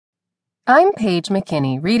I'm Paige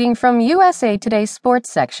McKinney, reading from USA Today's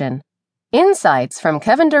Sports section. Insights from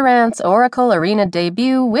Kevin Durant's Oracle Arena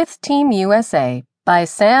debut with Team USA by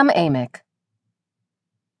Sam Amick.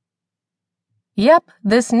 Yep,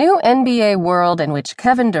 this new NBA world in which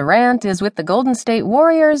Kevin Durant is with the Golden State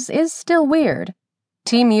Warriors is still weird.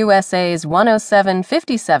 Team USA's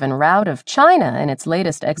 107-57 rout of China in its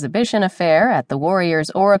latest exhibition affair at the Warriors'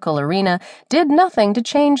 Oracle Arena did nothing to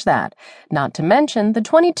change that, not to mention the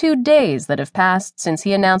 22 days that have passed since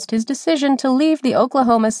he announced his decision to leave the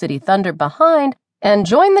Oklahoma City Thunder behind and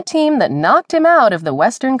join the team that knocked him out of the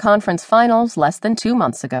Western Conference Finals less than 2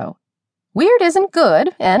 months ago. Weird isn't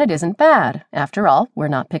good, and it isn't bad. After all, we're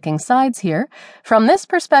not picking sides here. From this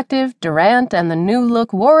perspective, Durant and the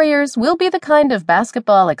new-look Warriors will be the kind of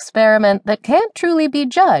basketball experiment that can't truly be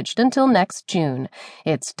judged until next June.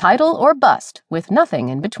 It's title or bust, with nothing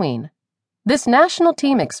in between. This national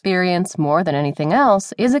team experience, more than anything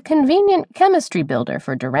else, is a convenient chemistry builder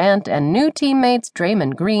for Durant and new teammates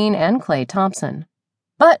Draymond Green and Klay Thompson.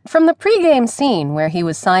 But from the pregame scene where he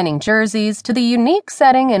was signing jerseys to the unique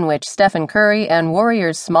setting in which Stephen Curry and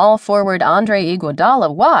Warriors small forward Andre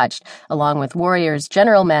Iguodala watched, along with Warriors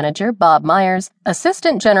general manager Bob Myers,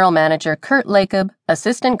 assistant general manager Kurt Lacob,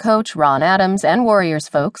 assistant coach Ron Adams, and Warriors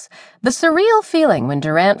folks, the surreal feeling when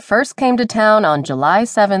Durant first came to town on July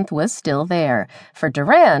 7th was still there, for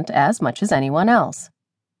Durant as much as anyone else.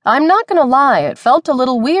 I'm not going to lie, it felt a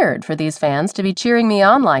little weird for these fans to be cheering me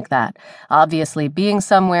on like that. Obviously, being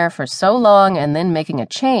somewhere for so long and then making a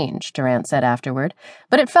change, Durant said afterward.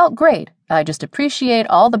 But it felt great. I just appreciate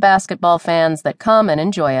all the basketball fans that come and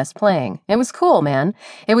enjoy us playing. It was cool, man.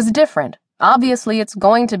 It was different. Obviously, it's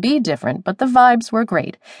going to be different, but the vibes were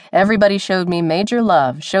great. Everybody showed me major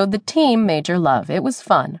love, showed the team major love. It was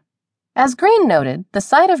fun. As Green noted, the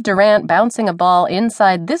sight of Durant bouncing a ball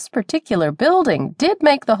inside this particular building did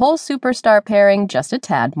make the whole superstar pairing just a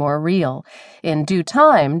tad more real. In due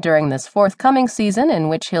time, during this forthcoming season in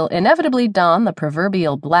which he'll inevitably don the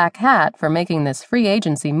proverbial black hat for making this free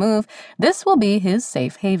agency move, this will be his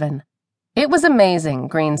safe haven. It was amazing,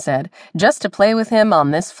 Green said. Just to play with him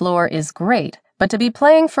on this floor is great. But to be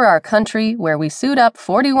playing for our country, where we suit up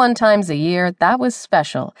 41 times a year, that was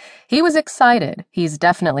special. He was excited. He's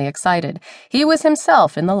definitely excited. He was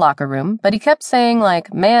himself in the locker room, but he kept saying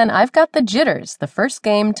man, I've got the jitters, the first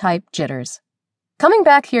game type jitters. Coming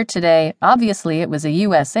back here today, obviously it was a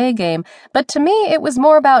USA game, but to me it was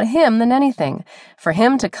more about him than anything. For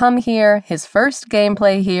him to come here, his first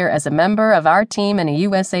gameplay here as a member of our team in a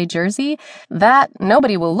USA jersey, that,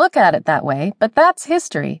 nobody will look at it that way, but that's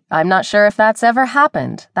history. I'm not sure if that's ever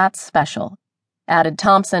happened. That's special. Added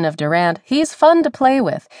Thompson of Durant, he's fun to play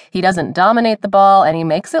with. He doesn't dominate the ball and he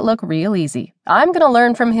makes it look real easy. I'm going to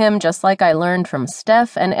learn from him just like I learned from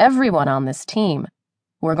Steph and everyone on this team.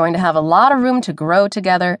 We're going to have a lot of room to grow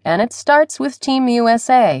together, and it starts with Team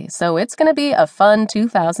USA, so it's going to be a fun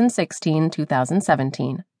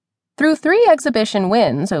 2016-2017. Through 3 exhibition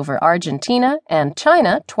wins over Argentina and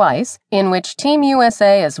China twice, in which Team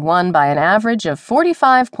USA has won by an average of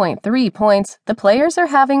 45.3 points, the players are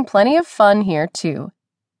having plenty of fun here too.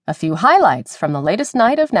 A few highlights from the latest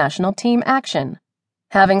night of national team action.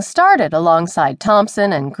 Having started alongside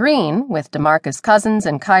Thompson and Green with DeMarcus Cousins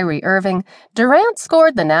and Kyrie Irving, Durant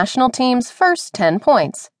scored the national team's first 10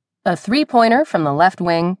 points. A 3-pointer from the left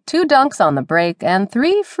wing, 2 dunks on the break, and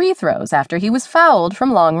 3 free throws after he was fouled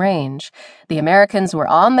from long range. The Americans were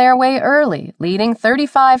on their way early, leading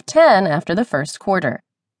 35-10 after the first quarter.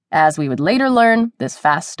 As we would later learn, this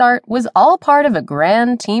fast start was all part of a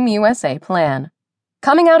grand Team USA plan.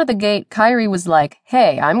 Coming out of the gate, Kyrie was like,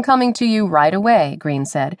 "Hey, I'm coming to you right away," Green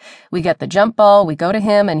said. "We get the jump ball, we go to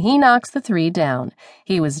him, and he knocks the 3 down."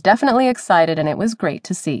 He was definitely excited, and it was great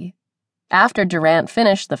to see. After Durant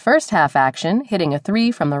finished the first half action, hitting a 3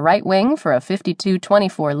 from the right wing for a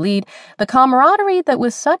 52-24 lead, the camaraderie that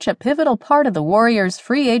was such a pivotal part of the Warriors'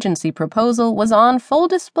 free agency proposal was on full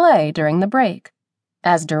display during the break.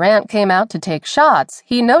 As Durant came out to take shots,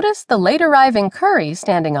 he noticed the late-arriving Curry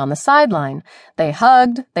standing on the sideline. They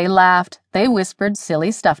hugged, they laughed, they whispered silly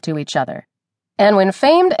stuff to each other. And when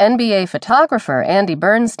famed NBA photographer Andy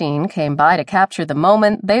Bernstein came by to capture the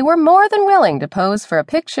moment, they were more than willing to pose for a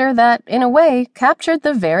picture that, in a way, captured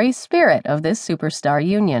the very spirit of this superstar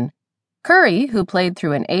union. Curry, who played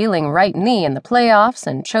through an ailing right knee in the playoffs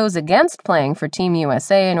and chose against playing for Team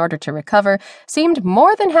USA in order to recover, seemed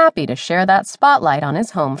more than happy to share that spotlight on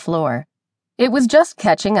his home floor. "It was just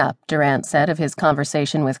catching up," Durant said of his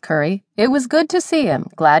conversation with Curry. "It was good to see him.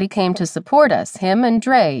 Glad he came to support us, him and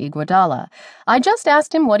Dre Iguodala. I just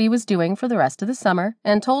asked him what he was doing for the rest of the summer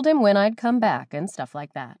and told him when I'd come back and stuff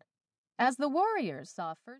like that." As the Warriors saw first